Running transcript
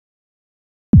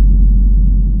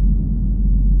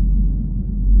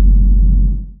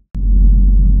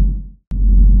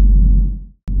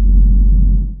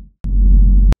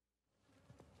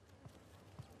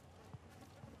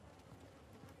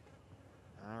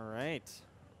right.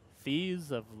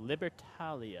 Thieves of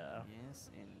Libertalia. Yes,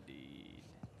 indeed.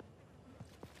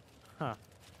 Huh.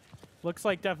 Looks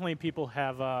like definitely people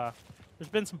have, there's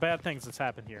been some bad things that's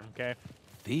happened here, okay?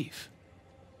 Thief?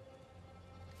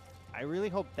 I really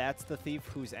hope that's the thief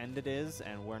whose end it is,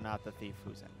 and we're not the thief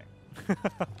whose ending.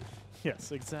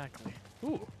 Yes, exactly.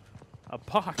 Ooh, a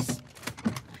box.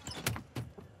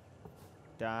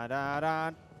 Da da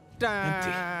da da.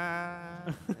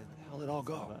 Where the hell did it all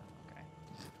go? Okay.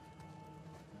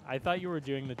 I thought you were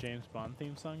doing the James Bond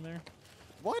theme song there.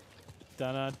 What?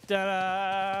 Da da da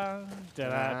da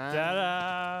da da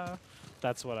da.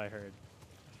 That's what I heard.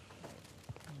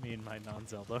 Me and my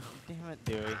non-Zelda. Damn it,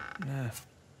 Dewey. Nah.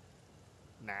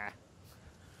 Nah.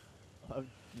 Love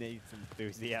Nate's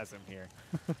enthusiasm here.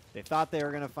 They thought they were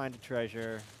going to find a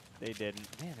treasure. They didn't.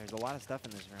 Man, there's a lot of stuff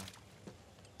in this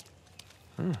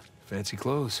room. Fancy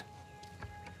clothes.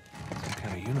 Some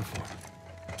kind of uniform.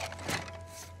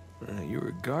 You were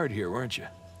a guard here, weren't you?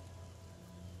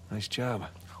 Nice job.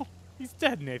 Oh, he's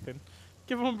dead, Nathan.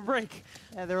 Give him a break.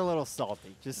 Yeah, they're a little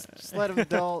salty. Just let them.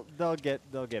 They'll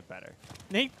get better.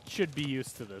 Nate should be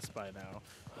used to this by now.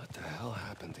 What the hell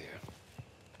happened here?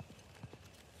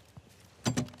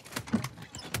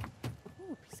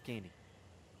 Ooh, Piscini.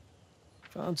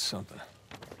 Found something.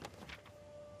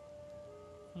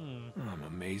 Hmm. I'm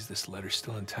amazed this letter's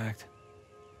still intact.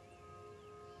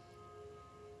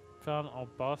 Found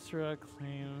Albastra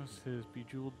claims his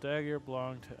bejeweled dagger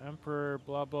belonged to Emperor,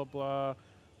 blah, blah, blah.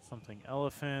 Something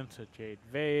elephant, a jade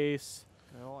vase.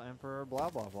 Well, Emperor, blah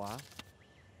blah blah.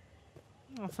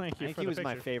 Oh, thank you I think for he the was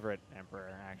my picture. favorite emperor,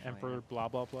 actually. Emperor, blah,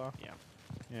 blah, blah. Yeah.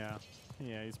 Yeah.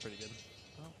 Yeah, he's pretty good.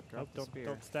 Oh, Oh, drop the spear.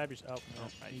 don't stab yourself. Oh,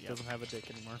 no, he yeah. doesn't have a dick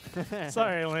anymore.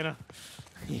 Sorry, Elena.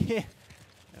 Yeah.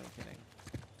 No kidding.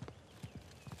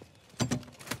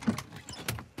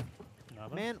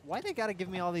 Nothing? Man, why they gotta give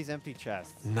me all these empty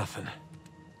chests? Nothing.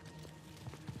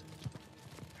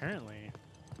 Apparently.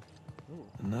 Ooh.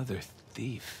 Another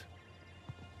thief.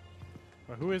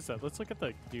 Well, who is that? Let's look at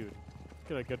the dude.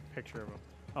 Get a good picture of him.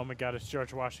 Oh my god, it's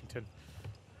George Washington.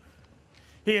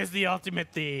 He is the ultimate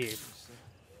thief.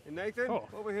 Hey, Nathan, Oh.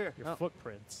 over here. Your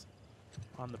footprints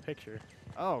on the picture.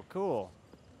 Oh, cool.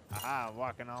 Ah,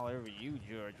 walking all over you,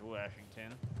 George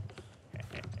Washington.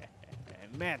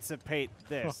 Emancipate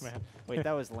this. Oh, man. Wait,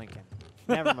 that was Lincoln.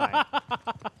 Never mind.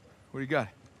 What do you got?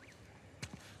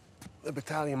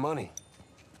 Libertalia money.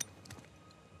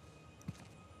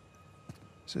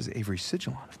 Says Avery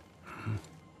sigil on it.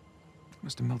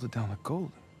 Must have melted down the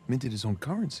gold, minted his own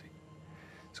currency.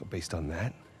 So based on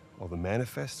that, all the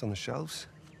manifests on the shelves,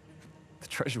 the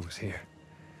treasure was here.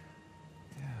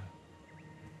 Yeah.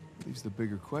 Leaves the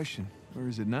bigger question. Where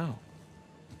is it now?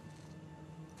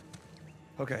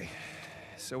 Okay,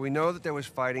 so we know that there was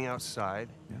fighting outside.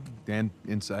 Yeah. Dan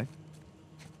inside.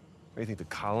 What, do you think the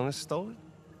colonists stole it?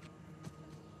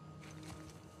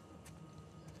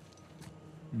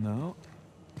 No.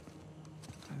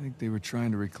 I think they were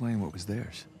trying to reclaim what was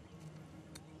theirs.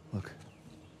 Look.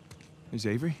 There's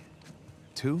Avery.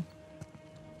 2.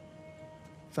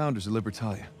 Founders of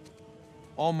Libertalia.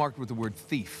 All marked with the word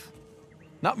thief.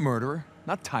 Not murderer,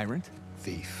 not tyrant.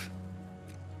 Thief.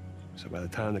 So by the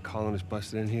time the colonists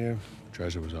busted in here,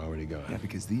 treasure was already gone. Yeah,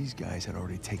 because these guys had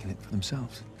already taken it for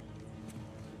themselves.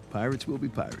 Pirates will be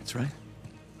pirates, right?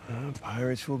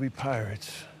 Pirates will be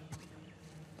pirates.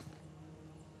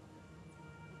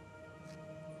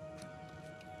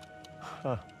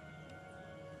 Huh.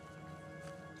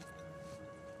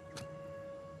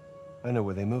 I know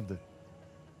where they moved it.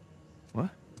 What?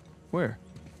 Where?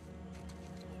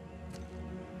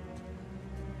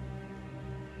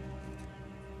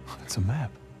 It's a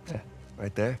map. Yeah,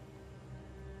 right there.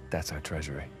 That's our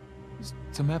treasury.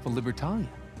 It's a map of Libertalia.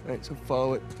 Right, so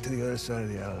follow it to the other side of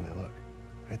the island there, look.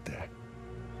 Right there.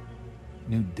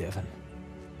 New Devon.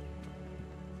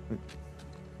 But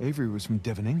Avery was from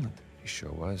Devon, England. He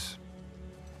sure was.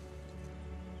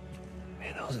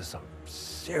 Man, those are some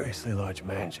seriously large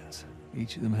mansions.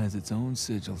 Each of them has its own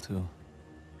sigil, too.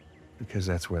 Because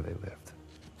that's where they lived.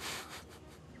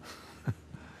 What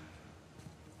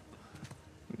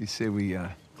do you say we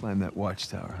climb that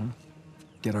watchtower, huh?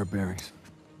 Get our bearings.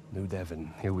 New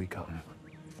Devon, here we come.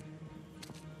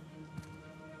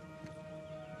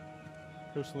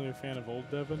 Personally a fan of Old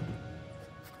Devon.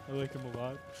 I like him a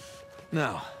lot.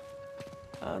 Now,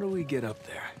 how do we get up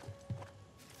there?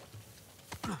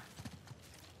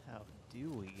 How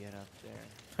do we get up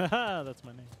there? Haha, that's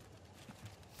my name.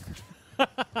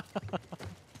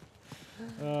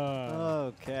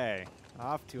 Okay.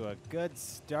 Off to a good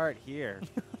start here.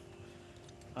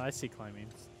 I see climbing.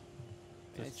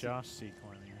 Does I see- Josh see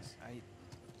climbing?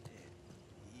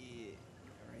 Yeah,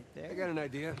 right there? I got an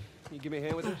idea. Can you give me a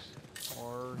hand with this?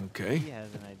 Or Okay. he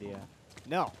has an idea.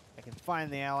 No, I can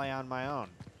find the alley on my own.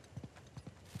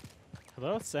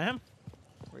 Hello, Sam?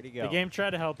 Where'd he go? The game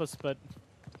tried to help us, but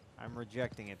I'm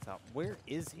rejecting its help. Where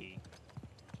is he?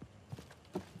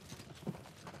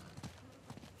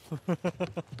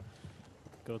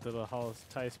 go to the Hollis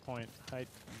Tice Point height.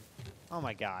 Oh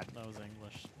my God. That was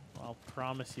English. I'll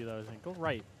promise you that was English. Go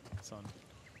right, son.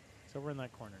 It's over in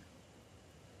that corner.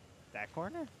 That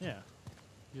corner? Yeah.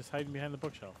 Just hiding behind the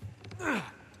bookshelf.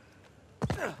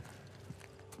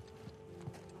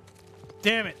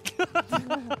 Damn it!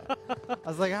 I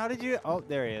was like, how did you? Oh,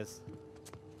 there he is.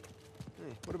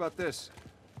 Hey, what about this?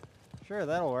 Sure,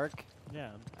 that'll work. Yeah.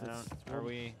 I don't. Are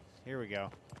we? Here we go.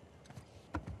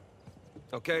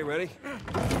 Okay, ready?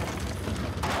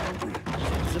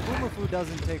 Zaboomafoo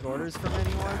doesn't take orders from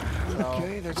anyone. So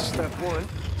Okay, that's step one.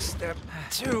 Step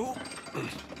two.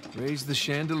 Raise the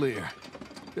chandelier.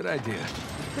 Good idea.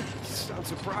 Sound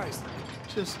surprised.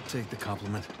 Just take the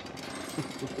compliment.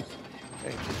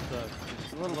 Thank you.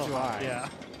 it's a little too high. Yeah.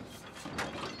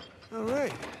 All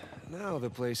right. Now the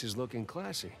place is looking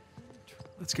classy.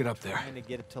 Let's get up there. Trying to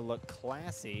get it to look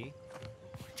classy.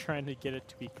 We're trying to get it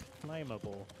to be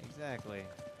climbable. Exactly.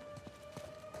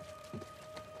 Okay,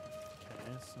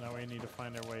 so now we need to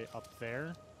find our way up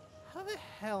there. How the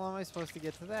hell am I supposed to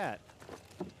get to that?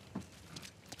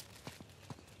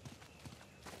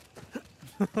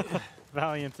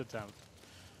 Valiant attempt.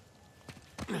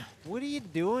 What are you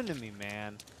doing to me,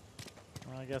 man?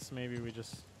 Well, I guess maybe we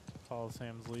just follow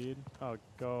Sam's lead. Oh,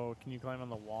 go. Can you climb on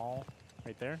the wall?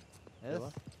 Right there? This?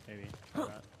 Philip? Maybe. Try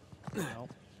that. Nope.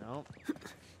 Nope.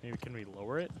 Maybe can we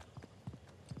lower it?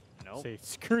 Nope. Say,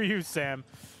 screw you, Sam.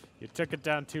 You took it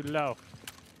down too low.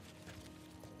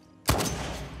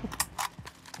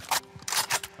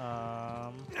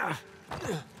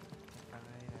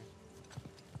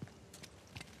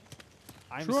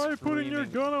 I'm Try putting your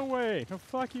screaming. gun away. Oh,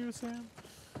 fuck you, Sam.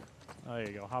 Oh, there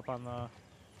you go. Hop on top.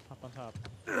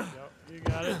 Yep, you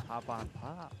got it. Hop on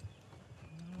pop.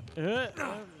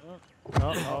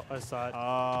 Oh, I saw it.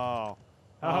 Oh.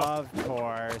 Oh. Of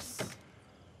course.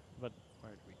 But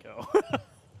where did we go?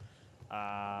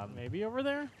 Maybe over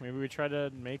there? Maybe we try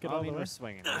to make it I all the mean, way? we're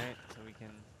swinging, right? So we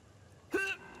can.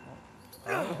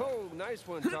 Oh, nice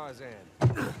one, Tarzan.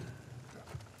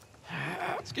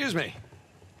 Excuse me.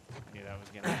 Knew that was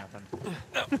gonna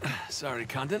happen. Sorry,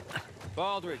 content.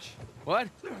 Baldridge. What?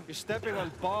 You're stepping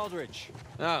on Baldridge.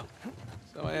 Oh,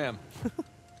 so I am.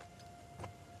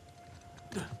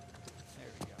 There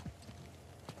we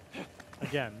go.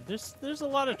 Again, there's a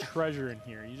lot of treasure in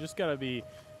here. You just gotta be,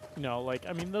 you know, like,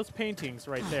 I mean, those paintings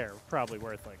right there are probably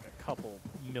worth like a couple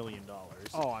 $1 million.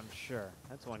 Oh, I'm sure.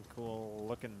 That's one cool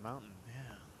looking mountain.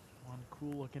 Yeah, one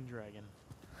cool looking dragon.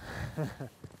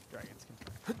 Dragons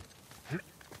can.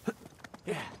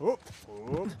 Yeah. Oop.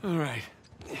 Oop. All right.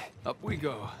 Up we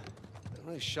go. I'm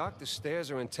really shocked the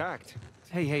stairs are intact.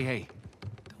 Hey, hey, hey.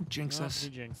 Don't jinx No, us. he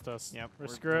jinxed us. Yep. We're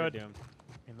We're screwed. doomed.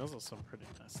 I mean, those are some pretty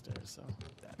nice stairs. So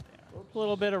That they are. a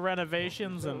little bit of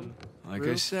renovations and Like I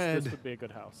roofs, said. this would be a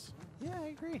good house. Yeah, I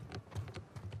agree.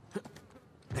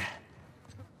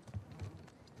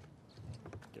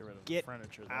 Get rid of Get the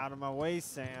furniture. Though. Out of my way,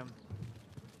 Sam.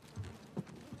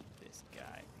 This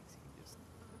guy thinks he can just.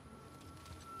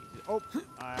 Oh,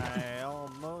 I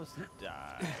almost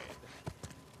died.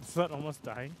 Is that almost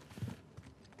dying?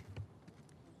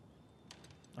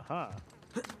 Aha.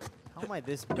 How am I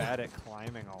this bad at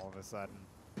climbing all of a sudden?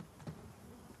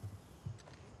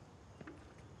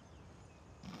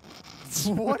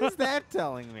 What is that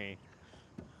telling me?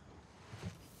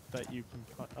 That you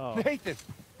can. Oh. Nathan,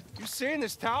 you seeing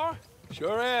this tower?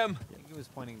 Sure am. I think he was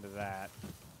pointing to that.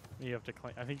 You have to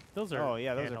climb. I think those are. Oh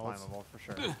yeah, those are panels. climbable for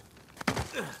sure.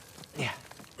 Yeah.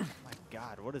 Oh my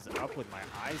God, what is up with my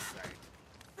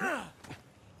eyesight?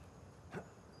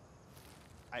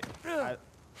 I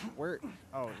where?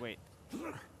 Oh wait,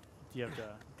 You have to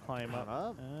climb up.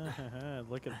 Up?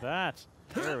 Look at that.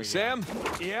 there we Sam?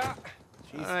 Yeah. go.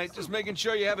 All Jesus. right, just making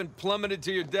sure you haven't plummeted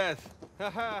to your death.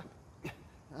 Haha.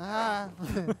 Ah.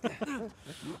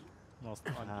 Most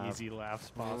uneasy laughs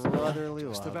possible. Brotherly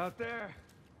Just love. about there.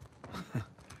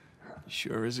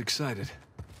 Sure is excited.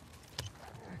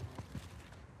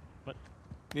 But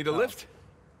Need a lift?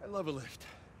 I love a lift.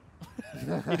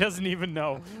 he doesn't even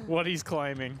know what he's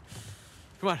climbing.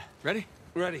 Come on, ready?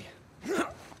 Ready.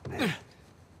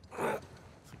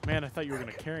 Man, I thought you were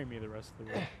gonna carry me the rest of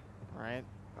the way. Right?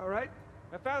 All right.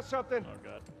 I found something. Oh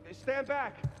god. Stand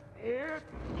back. Here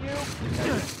you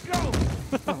go.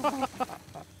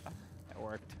 That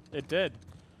worked. It did.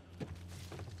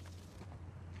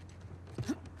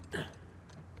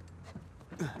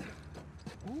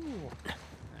 Ooh.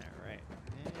 All right,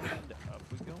 and up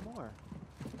we go more.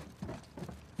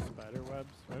 Spider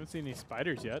webs. I haven't seen any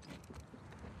spiders yet.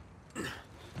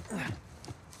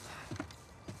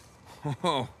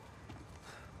 Oh.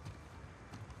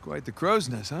 Quite the crow's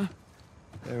nest, huh?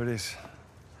 There it is.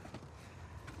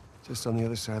 Just on the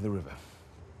other side of the river.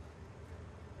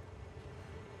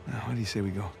 Now, what do you say we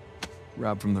go?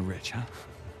 Rob from the rich, huh?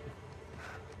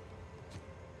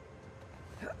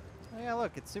 Oh yeah,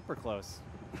 look, it's super close.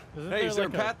 Isn't Hey, is there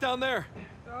like a path down there?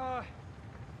 Of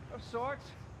sorts.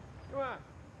 Come on.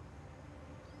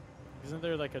 Isn't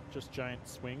there like a just giant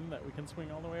swing that we can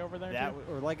swing all the way over there? That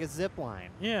to? or like a zip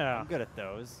line. Yeah. I'm good at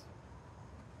those.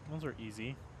 Those are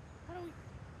easy.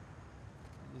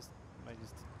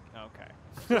 Okay.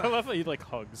 I love that he like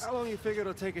hugs. How long you figure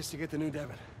it'll take us to get to New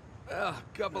Devon? Well,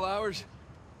 a couple hours.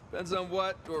 Depends on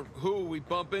what or who we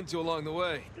bump into along the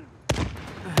way.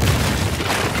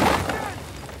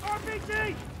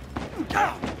 RPG!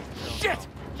 Oh, shit!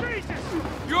 Jesus!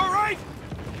 You all right?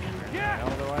 Yeah! How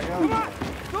do I go? Come on!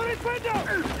 Go this window!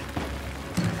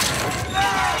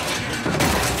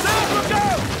 Sam, look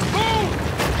out! Move!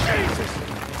 Jesus!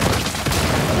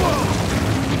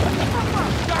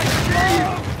 Guys,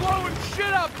 blowing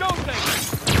shit up, don't they?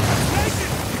 Nathan!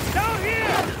 Down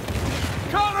here!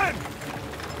 Coming!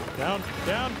 Down,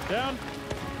 down, down.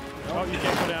 Oh, you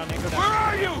can't go down. You can't go Where down.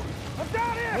 are you? I'm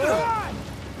down here! Come on!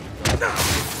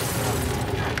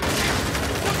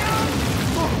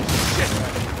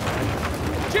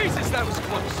 Jesus, that was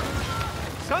close.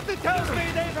 Something tells me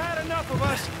they've had enough of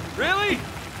us. Really?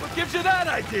 What gives you that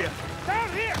idea?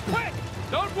 Down here! Quick!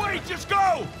 Don't wait, just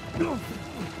go!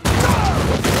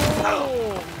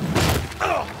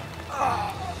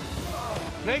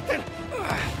 Nathan!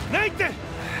 Nathan!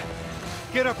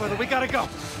 Get up, brother. We gotta go.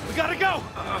 We gotta go!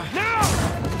 Now!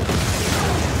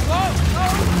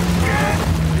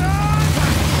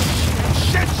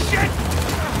 Shit! Shit!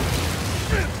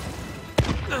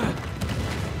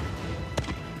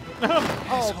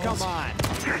 Oh, come on.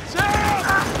 Sam!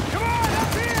 Come on,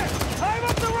 up here! Climb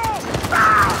up the rope!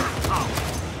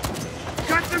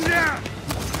 Cut them down!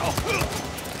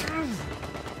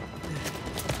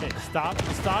 Okay,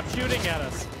 stop shooting at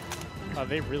us. Oh,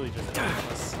 they really just killed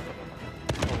us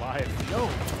alive. No.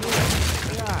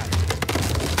 God.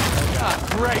 Ah,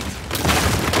 great!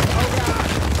 Oh god.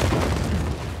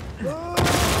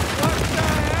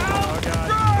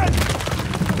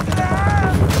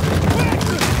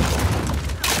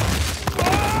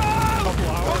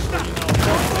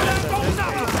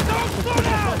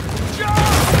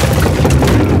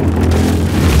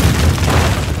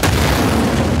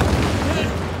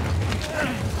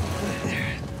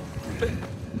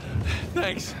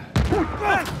 Thanks.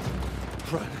 Run.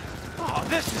 Oh,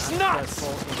 this is nuts!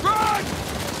 Run!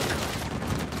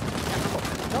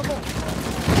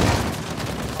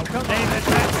 David,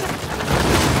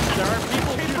 there are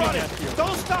people Keep shooting running! at you.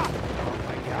 Don't stop! Oh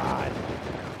my God.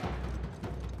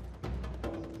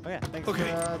 Oh yeah, thanks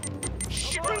Okay.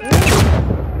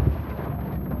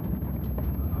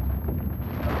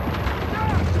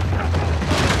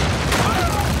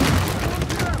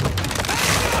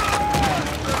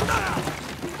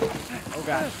 Oh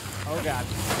God. Oh God.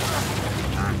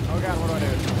 Oh God, what do I do?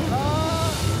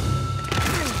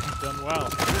 Done well.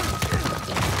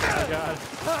 Oh god.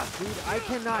 Dude, I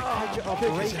cannot catch a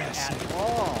break at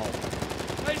all.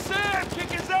 Hey, Sam, kick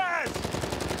his ass!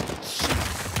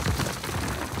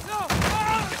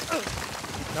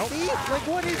 Nope. See? Like,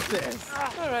 what is this?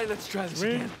 All right, let's try this We-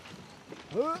 again.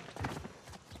 Oh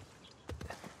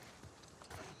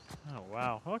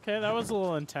wow. Okay, that was a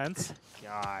little intense.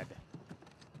 God.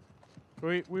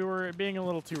 We were being a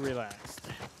little too relaxed.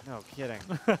 No kidding.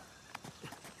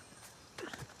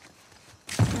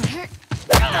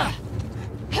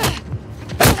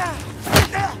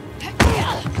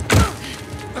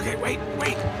 Okay, wait.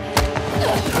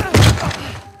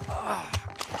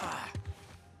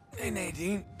 Hey,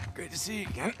 Nadine. Great to see you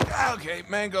again. Okay,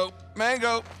 mango.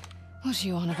 What are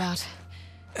you on about?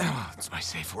 Oh, it's my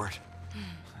safe word.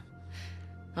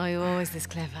 Are you always this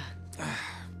clever?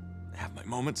 Have my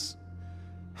moments.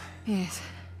 Yes.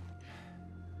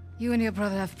 You and your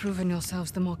brother have proven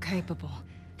yourselves the more capable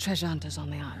treasure hunters on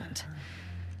the island.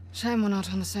 Shame we're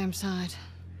not on the same side.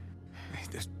 Hey,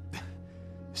 there's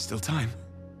still time.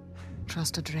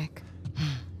 Trust a Drake.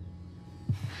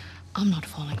 I'm not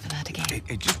falling for that again.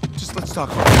 Hey, just let's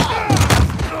talk about it.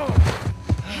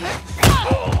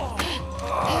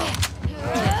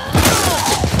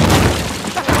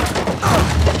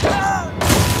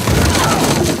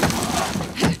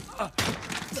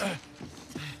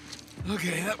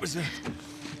 Okay, that was a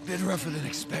bit rougher than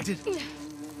expected.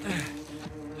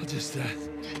 I'll just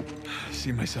I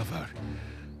see myself out.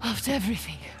 After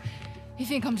everything, you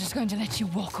think I'm just going to let you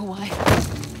walk away?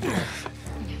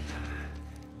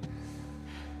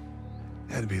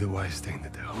 That'd be the wise thing to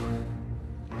do.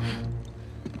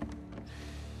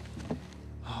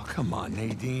 Oh, come on,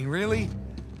 Nadine, really?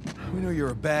 We know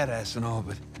you're a badass and all,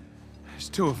 but there's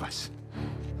two of us.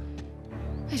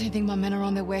 I don't think my men are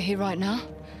on their way here right now.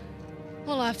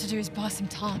 All I have to do is buy some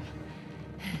time.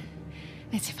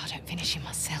 Let's see if I don't finish him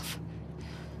myself.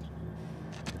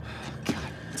 God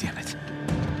damn it.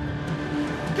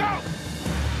 Go!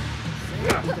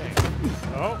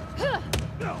 Oh.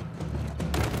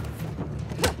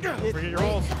 Forget your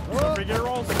rolls. Forget your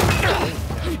rolls.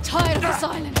 I'm tired of this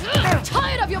island. I'm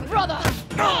tired of your brother.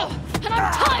 And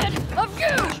I'm tired of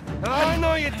you. I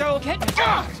know you don't. Get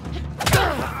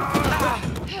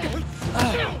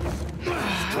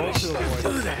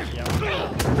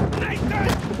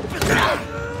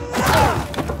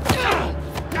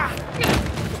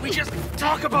We just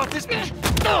talk about this. I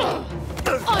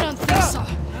don't think so.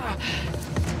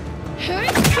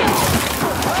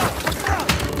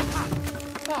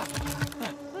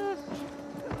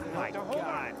 My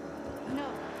God.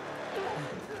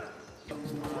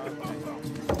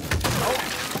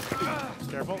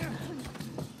 Careful.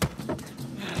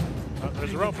 Oh,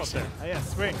 there's a rope up there. Oh, yeah,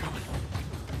 swing.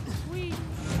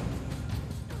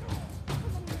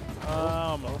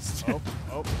 Oh.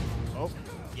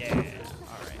 Yeah.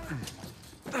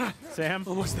 All right. Sam.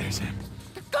 Almost there, Sam.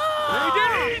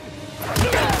 Nadine!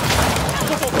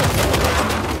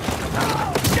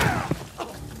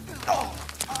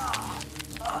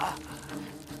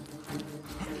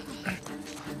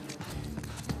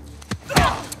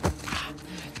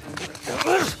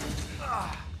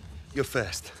 You're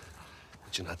fast,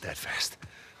 but you're not that fast.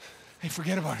 Hey,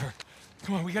 forget about her.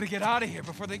 Come on, we gotta get out of here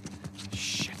before they...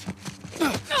 Shit.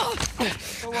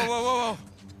 Whoa.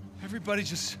 Everybody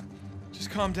just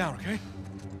calm down, okay?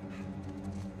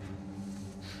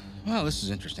 Well, this is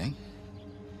interesting.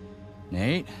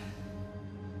 Nate?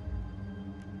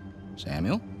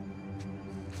 Samuel?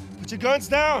 Put your guns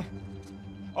down!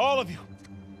 All of you.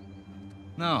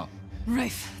 No.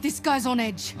 Rafe, this guy's on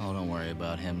edge. Oh, don't worry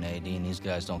about him, Nadine. These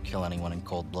guys don't kill anyone in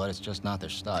cold blood. It's just not their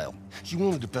style. You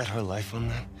wanted to bet her life on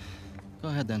that? Go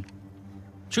ahead, then.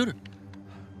 Shoot her.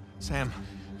 Sam.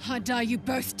 I die, you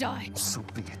both die. So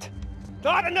be it.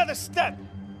 Not another step!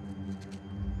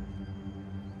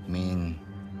 You mean...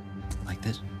 like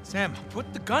this? Sam,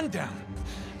 put the gun down.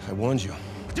 I warned you.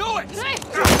 Do it!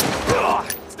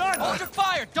 It's done! Hold your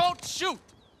fire! Don't shoot!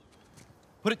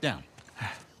 Put it down.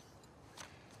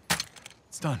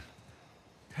 It's done.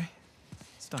 Okay?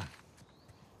 It's done.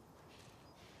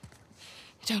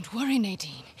 Don't worry,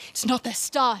 Nadine. It's not their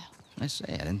style. I say,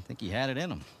 I didn't think he had it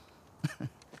in him.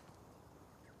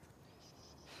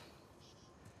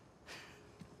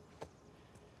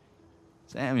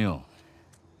 Samuel,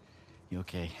 you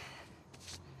okay?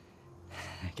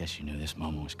 I guess you knew this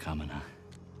moment was coming, huh?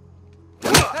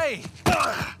 Hey!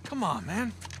 Come on,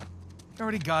 man. You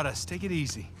already got us. Take it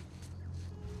easy.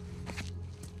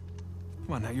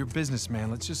 Come on, now, you're a businessman.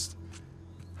 Let's just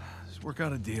work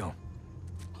out a deal.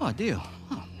 Oh, a deal.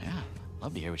 Oh, yeah.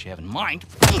 Love to hear what you have in mind.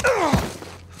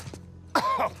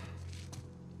 Oh,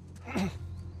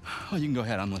 you can go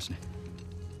ahead. I'm listening.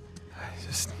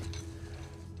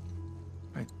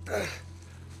 Right.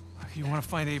 You want to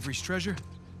find Avery's treasure?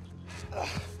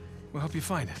 We'll help you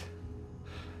find it.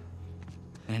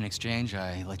 And in exchange,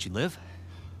 I let you live?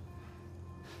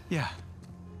 Yeah.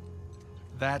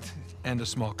 That and a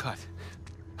small cut.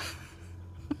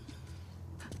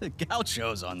 The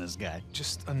gauchos on this guy.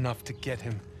 Just enough to get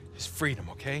him his freedom,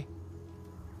 okay?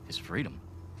 His freedom.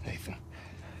 Nathan.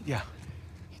 Yeah.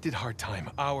 He did hard time.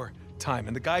 Our time.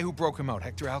 And the guy who broke him out,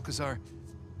 Hector Alcazar,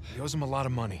 he owes him a lot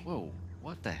of money. Whoa,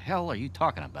 what the hell are you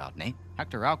talking about, Nate?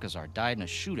 Hector Alcazar died in a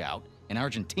shootout in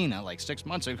Argentina like 6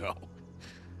 months ago.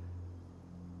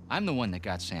 I'm the one that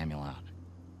got Samuel out.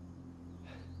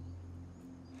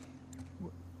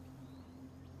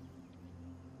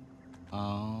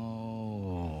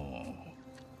 Oh.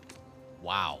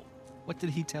 Wow. What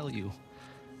did he tell you?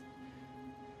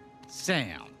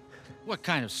 Sam, what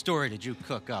kind of story did you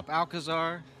cook up?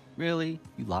 Alcazar? Really?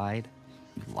 You lied?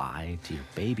 You lied to your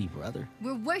baby brother?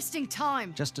 We're wasting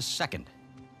time. Just a second.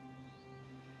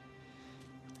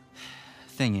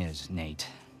 Thing is, Nate,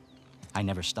 I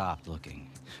never stopped looking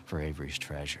for Avery's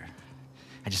treasure.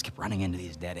 I just kept running into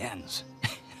these dead ends.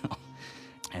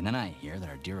 And then I hear that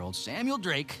our dear old Samuel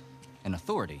Drake, an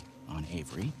authority on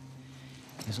Avery,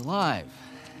 is alive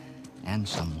and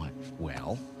somewhat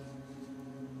well.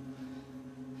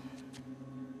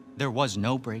 There was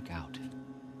no breakout.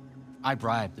 I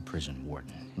bribed the prison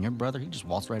warden, and your brother, he just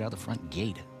waltzed right out the front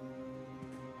gate.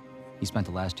 He spent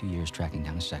the last 2 years tracking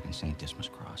down a second St. Dismas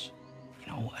cross.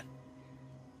 You know what?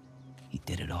 He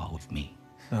did it all with me.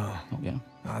 No. Oh, yeah? No,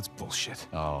 that's bullshit.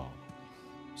 Oh.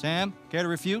 Sam, care to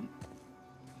refute?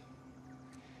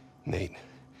 Nate,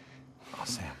 Oh,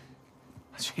 Sam.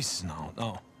 Jesus,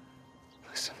 no.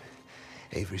 listen.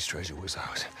 Avery's treasure was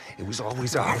ours. It was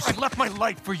always ours. I left my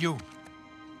life for you.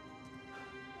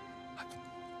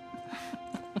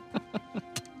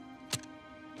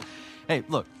 Hey,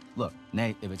 look,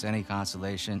 Nate, if it's any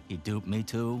consolation, he duped me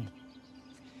too.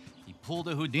 He pulled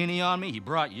a Houdini on me, he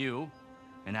brought you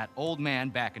and that old man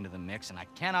back into the mix, and I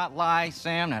cannot lie,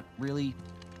 Sam, that really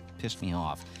pissed me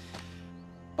off.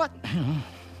 But,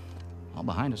 all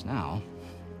behind us now.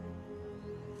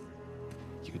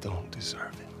 You don't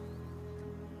deserve it.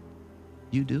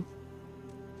 You do?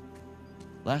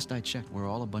 Last I checked, we're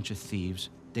all a bunch of thieves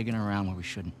digging around where we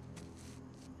shouldn't.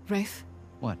 Rafe,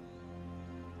 What?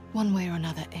 one way or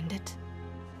another, end it,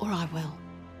 or I will.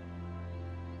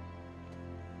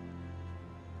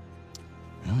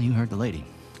 Well, you heard the lady.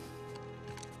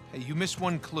 Hey, you missed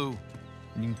one clue,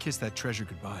 and you can kiss that treasure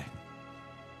goodbye.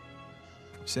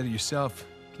 You said it yourself,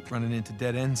 keep running into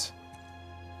dead ends.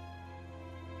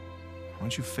 Why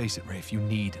don't you face it, Rafe? You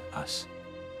need us.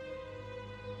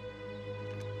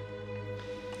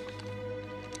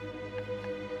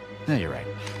 No, you're right.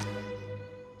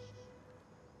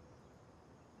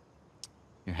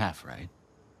 You're half right.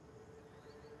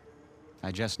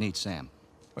 I just need Sam.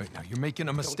 Wait, now you're making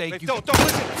a mistake. Don't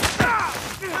listen! Ah!